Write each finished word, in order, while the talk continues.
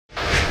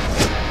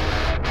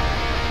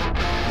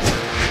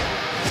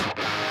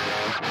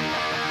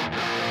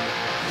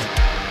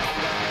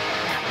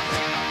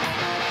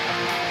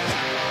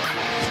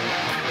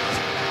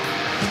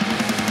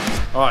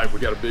All right,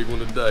 we got a big one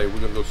today. We're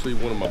gonna go see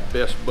one of my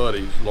best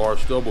buddies, Laura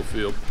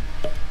Stubblefield.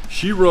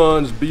 She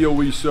runs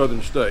BOE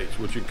Southern States,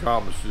 which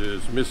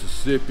encompasses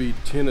Mississippi,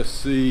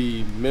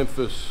 Tennessee,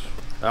 Memphis,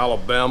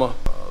 Alabama.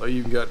 They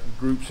even got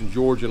groups in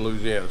Georgia and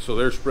Louisiana, so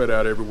they're spread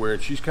out everywhere.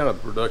 And she's kind of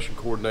the production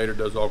coordinator,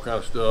 does all kind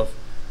of stuff.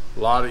 A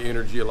lot of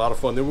energy, a lot of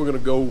fun. Then we're gonna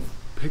go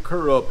pick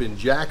her up in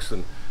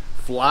Jackson,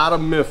 fly to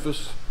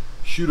Memphis,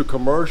 shoot a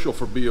commercial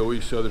for BOE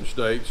Southern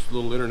States, a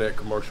little internet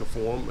commercial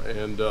for them.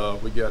 And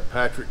we got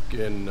Patrick,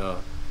 and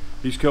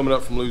he's coming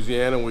up from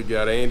Louisiana. We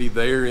got Andy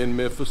there in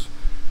Memphis.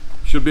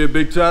 Should be a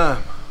big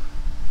time.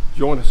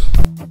 Join us.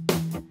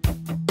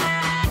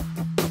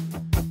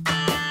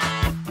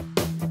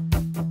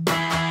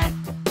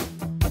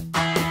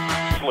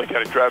 Saline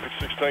County traffic,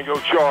 6 Tango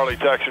Charlie,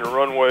 taxiing to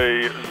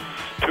runway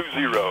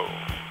 20,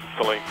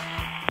 Saline.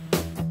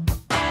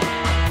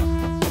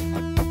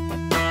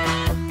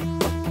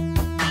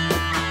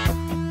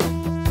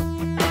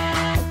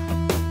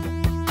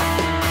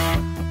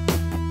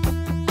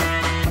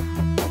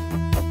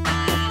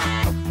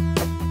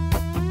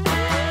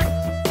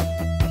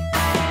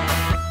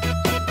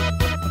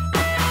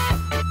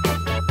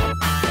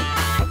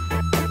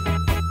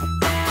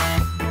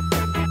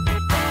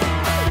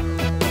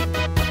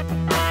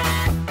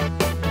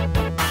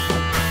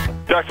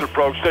 Jackson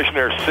approach,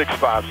 stationary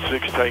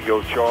 656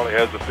 Tango Charlie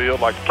has the field.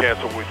 Like to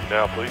cancel with you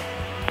now, please.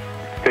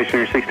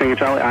 Stationary 6 Tango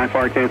Charlie,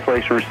 IFR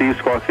cancellation received,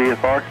 squawk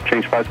VFR,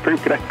 change flights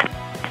approved, good day.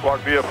 Squawk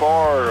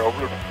VFR,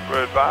 over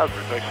to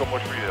advisory. Thanks so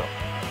much for your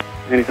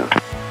help.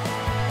 Anytime.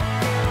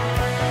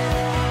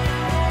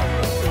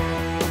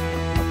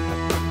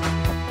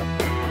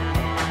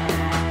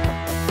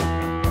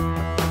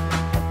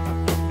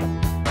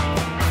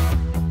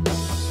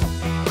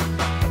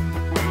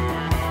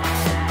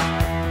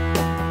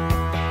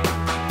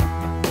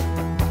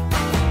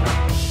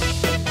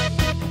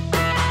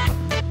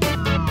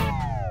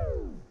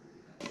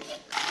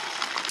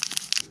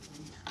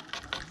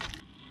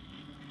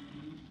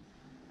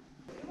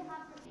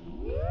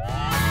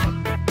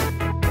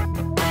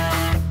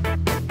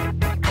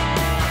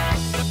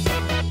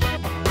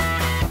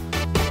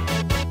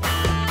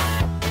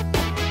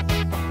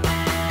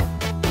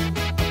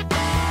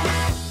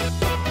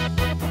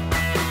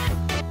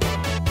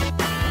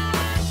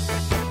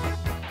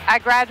 I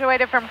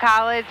graduated from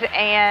college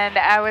and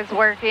I was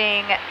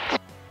working 2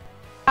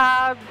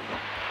 jobs,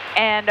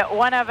 and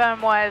one of them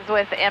was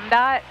with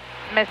MDOT,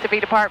 Mississippi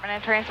Department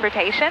of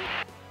Transportation.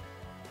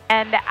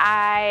 And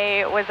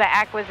I was an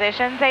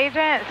acquisitions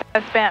agent, so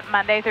I spent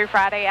Monday through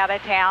Friday out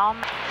of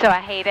town, so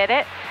I hated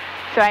it.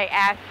 So I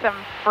asked some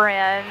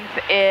friends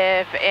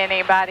if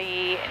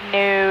anybody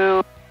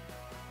knew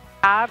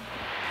jobs,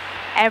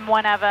 and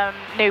one of them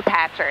knew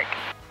Patrick.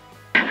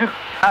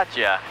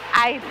 Gotcha.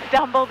 I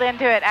stumbled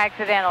into it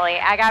accidentally.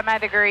 I got my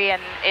degree in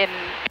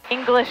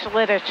English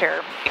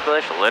literature.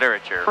 English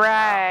literature.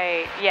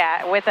 Right.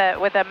 Yeah, with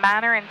a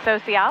minor in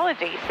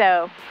sociology.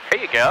 So there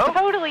you go.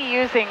 Totally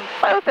using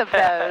both of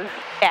those.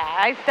 Yeah,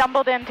 I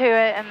stumbled into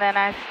it and then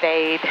I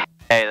stayed.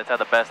 Hey, that's how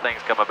the best things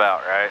come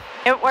about, right?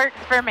 It works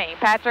for me.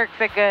 Patrick's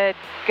a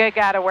good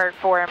guy to work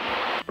for him.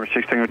 Number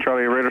 6 Tango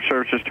Charlie, radar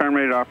services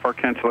terminated. IFR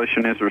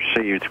cancellation is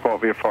received.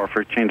 Squawk VFR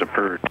for change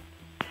approved.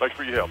 Thanks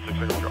for your help, 6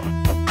 Tango Charlie.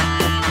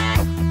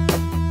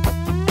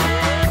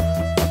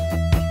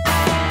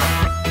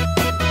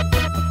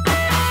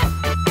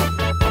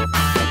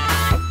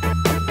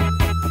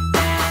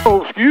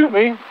 Oh, excuse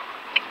me.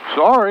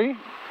 Sorry.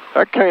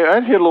 That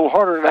hit a little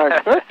harder than I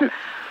expected.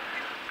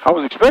 I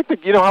was expecting,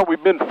 you know how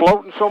we've been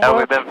floating so much? Oh,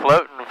 we've been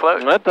floating and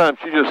floating. And that time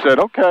she just said,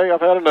 okay,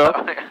 I've had enough.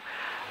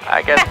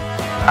 I guess.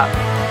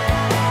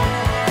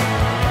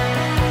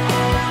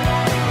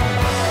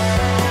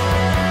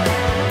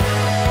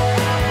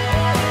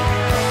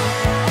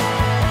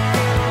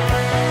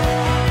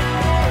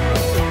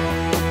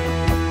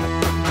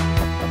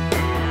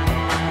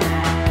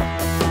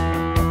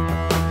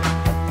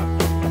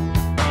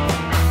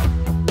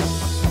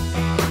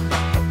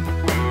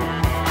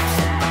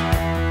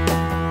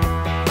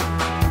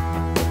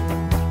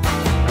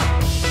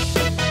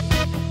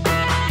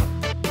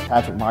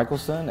 Patrick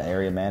Michelson,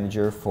 Area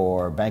Manager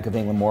for Bank of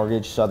England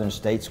Mortgage Southern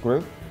States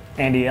Group.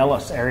 Andy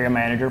Ellis, Area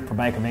Manager for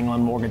Bank of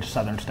England Mortgage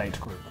Southern States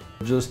Group.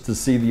 Just to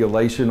see the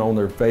elation on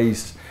their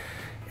face,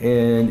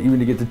 and even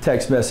to get the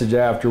text message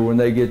after when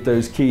they get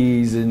those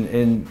keys,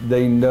 and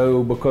they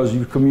know, because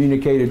you've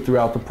communicated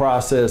throughout the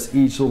process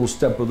each little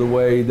step of the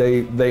way,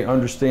 they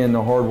understand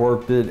the hard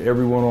work that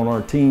everyone on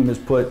our team has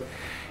put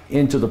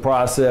into the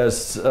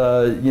process.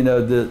 You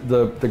know,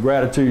 the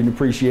gratitude and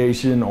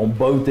appreciation on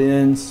both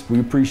ends. We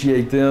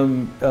appreciate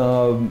them,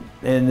 and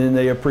then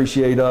they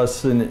appreciate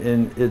us,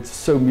 and it's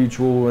so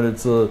mutual, and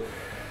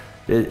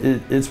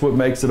it's what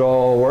makes it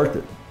all worth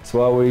it. That's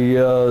why we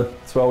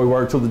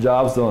work till the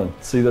job's done.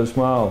 See those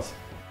smiles.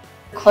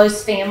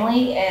 Close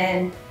family,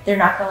 and they're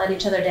not going to let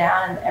each other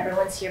down, and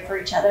everyone's here for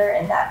each other,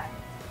 and that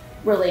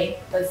really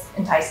was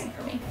enticing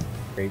for me.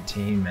 Great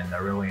team, and I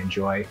really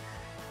enjoy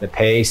the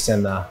pace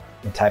and the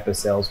type of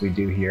sales we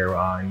do here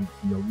on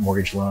the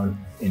mortgage loan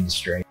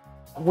industry.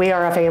 We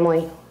are a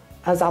family.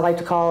 as I like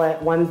to call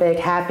it, one big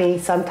happy,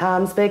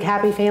 sometimes big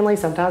happy family,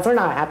 sometimes we're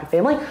not a happy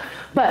family,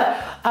 but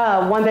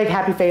one big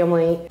happy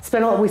family.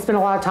 We spend a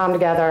lot of time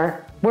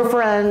together. We're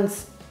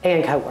friends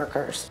and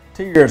co-workers.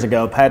 2 years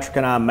ago, Patrick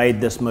and I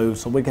made this move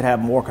so we could have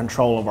more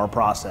control of our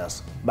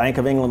process. Bank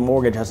of England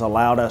Mortgage has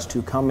allowed us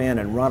to come in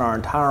and run our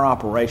entire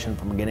operation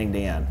from beginning to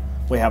end.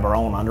 We have our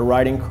own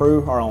underwriting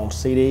crew, our own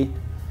CD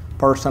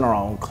person, our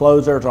own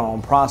closers, our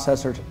own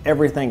processors.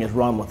 Everything is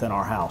run within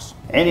our house.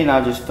 Andy and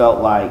I just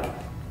felt like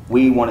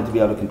we wanted to be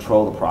able to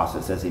control the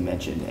process, as he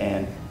mentioned.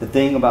 And the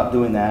thing about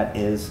doing that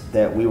is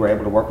that we were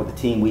able to work with a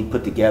team we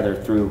put together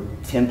through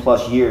 10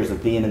 plus years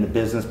of being in the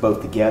business,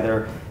 both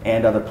together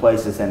and other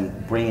places,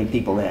 and bringing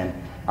people in.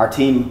 Our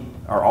team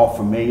are all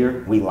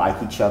familiar. We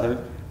like each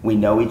other. We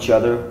know each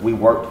other. We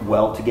work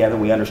well together.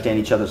 We understand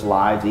each other's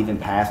lives, even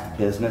past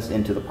business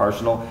into the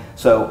personal.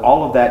 So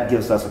all of that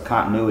gives us a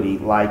continuity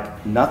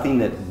like nothing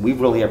that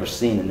we've really ever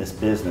seen in this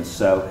business.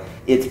 So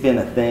it's been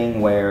a thing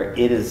where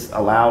it has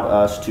allowed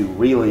us to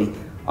really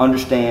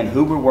understand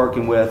who we're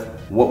working with,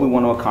 what we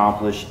want to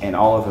accomplish, and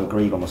all have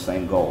agreed on the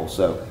same goal.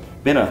 So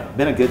been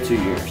a good 2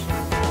 years.